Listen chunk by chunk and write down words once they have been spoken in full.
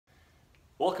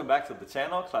Welcome back to the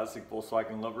channel, Classic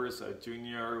Volkswagen Lovers,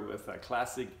 Junior with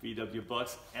classic VW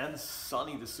Bucks and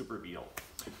Sonny the Super Beetle.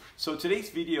 So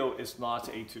today's video is not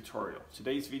a tutorial.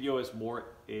 Today's video is more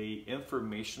a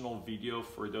informational video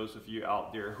for those of you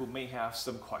out there who may have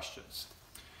some questions.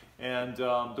 And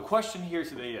the question here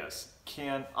today is,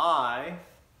 can I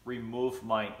remove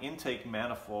my intake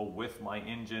manifold with my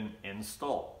engine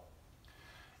installed?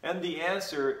 And the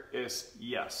answer is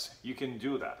yes, you can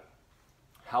do that.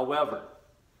 However,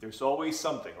 there's always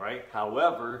something, right?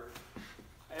 However,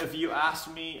 if you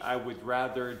ask me, I would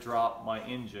rather drop my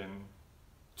engine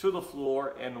to the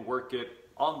floor and work it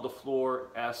on the floor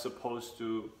as opposed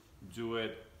to do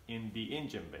it in the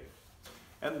engine bay.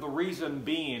 And the reason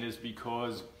being is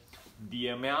because the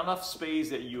amount of space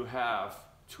that you have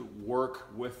to work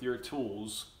with your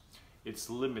tools, it's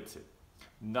limited.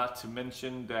 Not to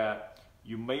mention that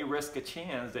you may risk a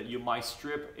chance that you might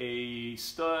strip a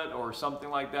stud or something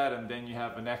like that, and then you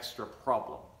have an extra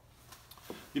problem.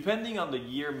 Depending on the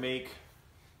year, make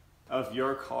of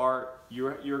your car,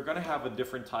 you're gonna have a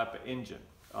different type of engine.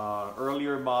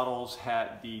 Earlier models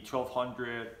had the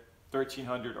 1200,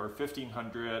 1300 or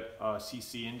 1500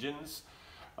 cc engines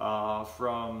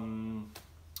from,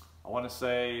 I wanna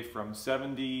say from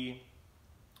 70,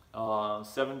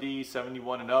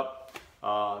 71 and up.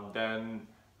 Then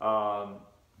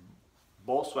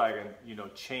Volkswagen,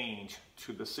 changed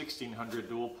to the 1600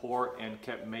 dual port and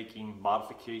kept making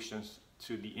modifications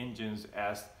to the engines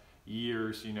as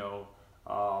years,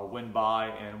 went by,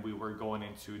 and we were going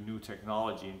into new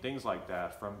technology and things like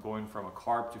that, from going from a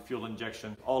carb to fuel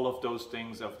injection, all of those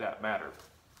things of that matter.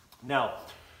 Now,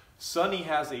 Sonny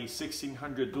has a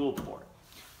 1600 dual port.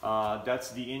 That's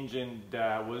the engine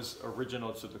that was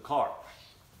original to the car.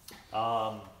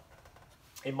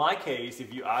 In my case,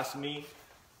 if you ask me,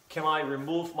 can I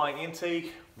remove my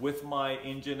intake with my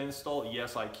engine installed?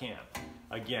 Yes, I can.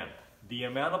 Again, the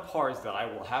amount of parts that I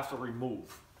will have to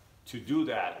remove to do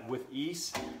that with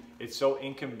ease, it's so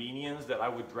inconvenient that I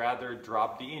would rather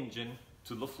drop the engine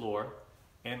to the floor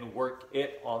and work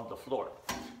it on the floor.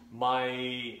 My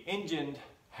engine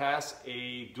has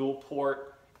a dual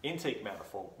port intake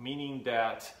manifold, meaning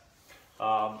that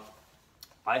I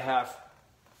have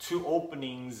two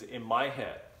openings in my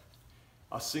head.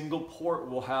 A single port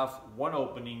will have one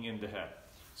opening in the head.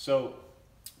 So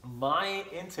my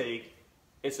intake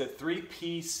is a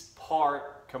three-piece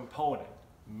part component,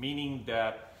 meaning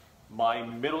that my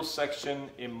middle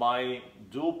section in my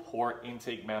dual port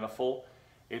intake manifold,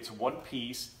 it's one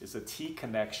piece, it's a T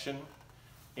connection,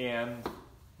 and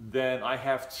then I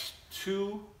have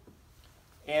two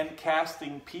end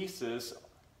casting pieces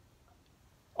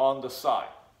on the side.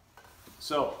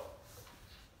 So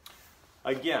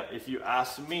again, if you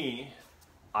ask me,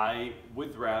 I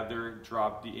would rather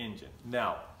drop the engine.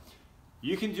 Now,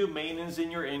 you can do maintenance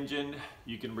in your engine,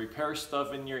 you can repair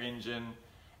stuff in your engine,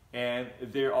 and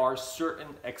there are certain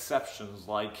exceptions,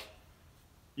 like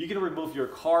you can remove your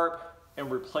carb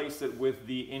and replace it with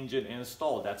the engine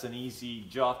installed. That's an easy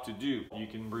job to do. You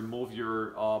can remove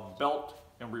your belt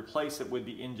and replace it with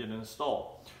the engine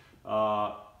installed.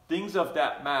 Things of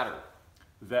that matter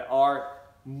that are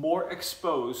more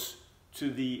exposed to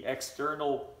the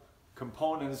external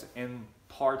components and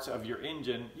parts of your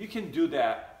engine, you can do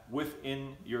that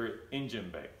within your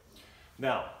engine bay.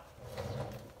 Now,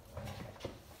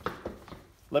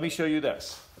 let me show you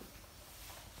this.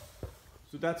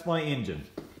 So that's my engine,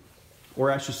 or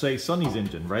I should say Sonny's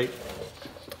engine, right?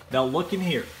 Now look in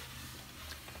here.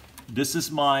 This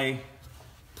is my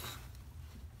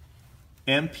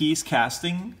M-piece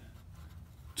casting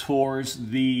towards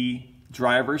the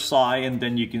driver's side, and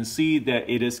then you can see that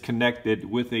it is connected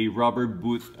with a rubber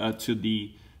boot to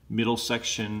the middle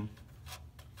section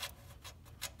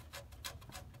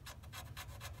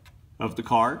of the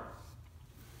car.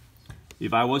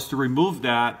 If I was to remove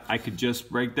that, I could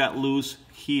just break that loose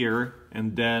here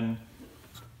and then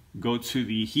go to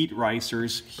the heat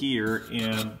risers here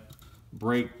and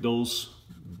break those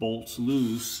bolts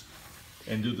loose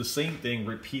and do the same thing,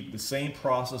 repeat the same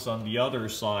process on the other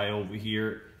side over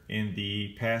here in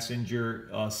the passenger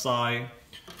side.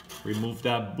 Remove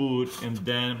that boot, and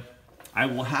then I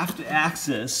will have to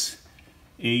access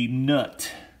a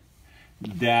nut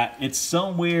that it's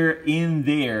somewhere in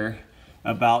there,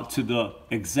 about to the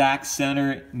exact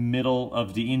center middle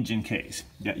of the engine case,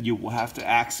 that you will have to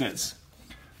access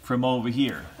from over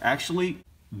here. Actually,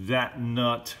 that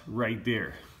nut right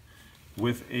there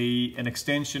with an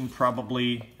extension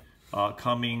probably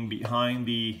coming behind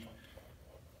the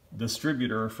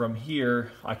distributor from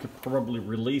here. I could probably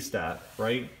release that,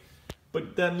 right?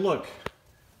 But then look,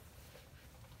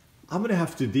 I'm gonna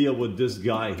have to deal with this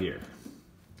guy here.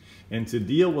 And to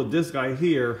deal with this guy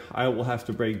here, I will have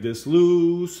to break this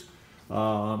loose,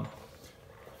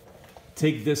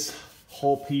 take this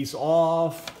whole piece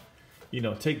off, you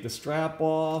know, take the strap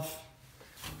off.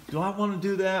 Do I want to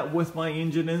do that with my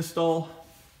engine install?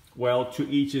 Well, to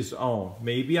each his own.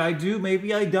 Maybe I do,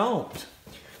 maybe I don't.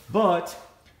 But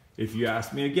if you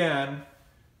ask me again,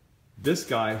 this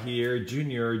guy here,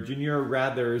 Junior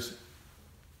rathers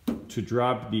to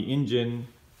drop the engine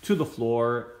to the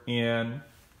floor and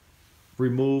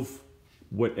remove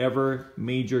whatever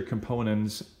major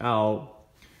components out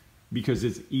because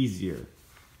it's easier.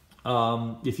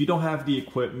 If you don't have the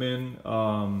equipment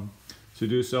to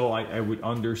do so, I would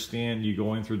understand you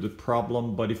going through the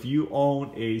problem. But if you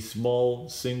own a small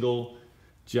single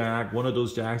jack, one of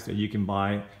those jacks that you can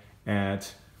buy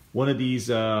at one of these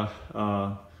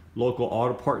local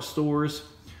auto parts stores,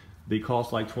 they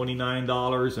cost like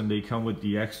 $29 and they come with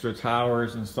the extra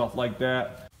towers and stuff like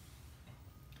that.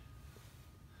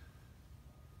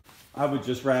 I would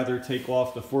just rather take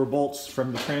off the 4 bolts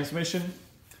from the transmission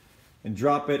and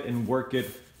drop it and work it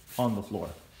on the floor.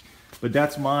 But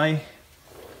that's my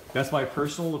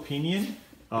personal opinion.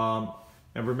 And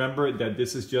remember that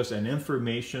this is just an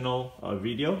informational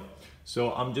video.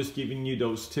 So I'm just giving you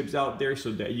those tips out there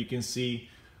so that you can see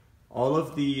all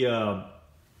of the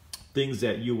things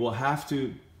that you will have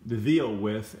to deal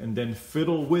with and then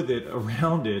fiddle with it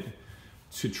around it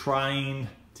to trying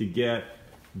to get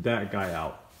that guy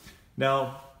out.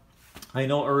 Now, I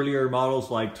know earlier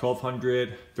models like 1200,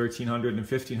 1300, and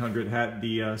 1500 had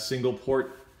the single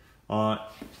port,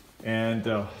 and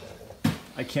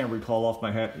I can't recall off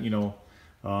my head, you know,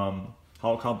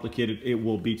 how complicated it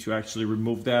will be to actually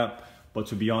remove that. But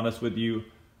to be honest with you,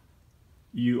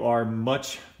 you are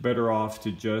much better off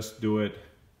to just do it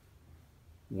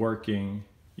working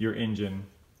your engine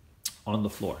on the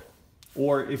floor.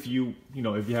 Or if you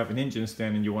have an engine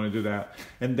stand and you want to do that.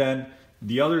 And then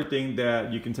the other thing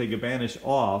that you can take advantage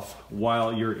of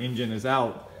while your engine is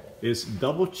out is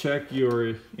double check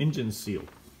your engine seal.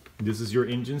 This is your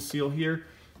engine seal here.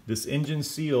 This engine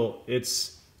seal,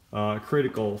 it's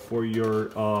critical for your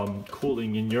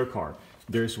cooling in your car.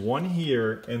 There's one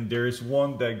here and there's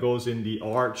one that goes in the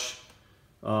arch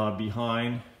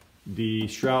behind the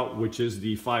shroud, which is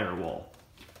the firewall.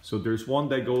 So there's one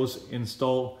that goes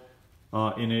installed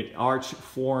in an arch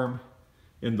form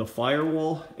in the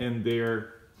firewall, and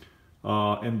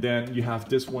then you have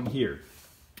this one here.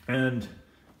 And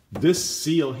this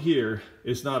seal here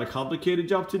is not a complicated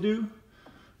job to do,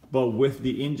 but with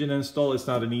the engine install, it's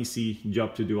not an easy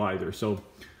job to do either. So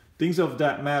things of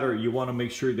that matter, you want to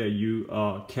make sure that you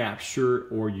capture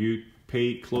or you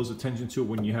pay close attention to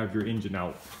when you have your engine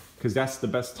out, because that's the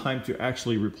best time to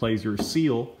actually replace your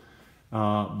seal,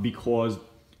 because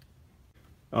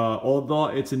although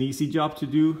it's an easy job to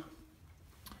do,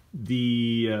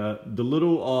 the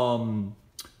little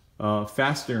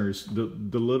fasteners,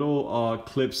 the little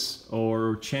clips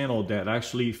or channel that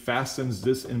actually fastens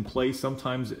this in place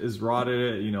sometimes is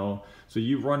rotted, you know. So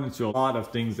you run into a lot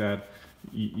of things that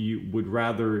you would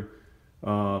rather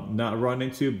not run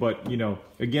into. But you know,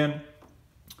 again,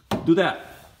 do that.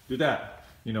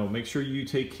 You know, make sure you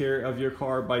take care of your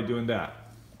car by doing that.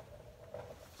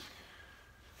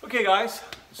 Okay guys,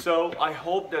 so I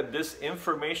hope that this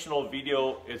informational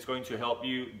video is going to help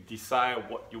you decide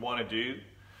what you want to do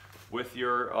with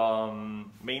your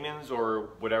maintenance or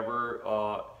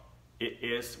whatever it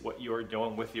is what you're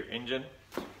doing with your engine.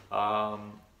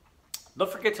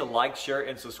 Don't forget to like, share,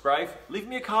 and subscribe. Leave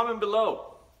me a comment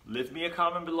below.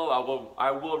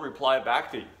 I will reply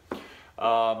back to you.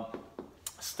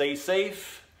 Stay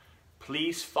safe.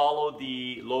 Please follow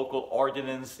the local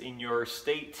ordinance in your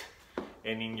state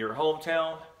and in your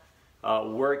hometown.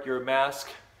 Wear your mask.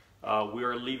 We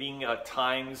are living at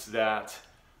times that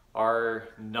are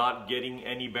not getting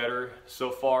any better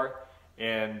so far,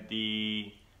 and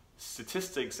the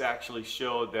statistics actually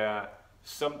show that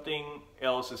something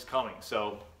else is coming.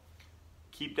 So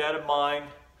keep that in mind.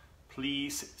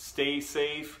 Please stay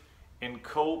safe and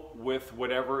cope with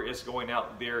whatever is going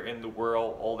out there in the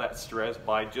world, all that stress,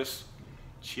 by just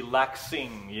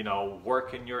chillaxing, you know,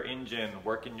 work in your engine,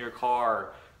 work in your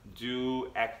car, do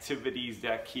activities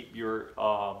that keep your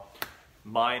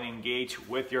mind engaged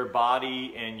with your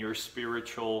body and your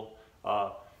spiritual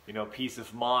you know, peace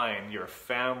of mind, your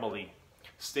family.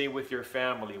 Stay with your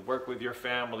family, work with your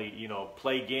family, you know,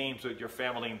 play games with your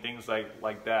family and things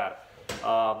like that.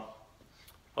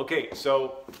 Okay,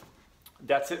 so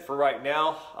that's it for right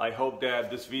now. I hope that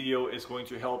this video is going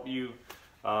to help you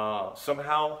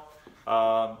somehow.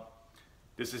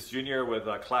 This is Junior with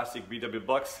Classic VW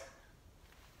Bucks.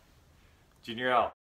 Junior out.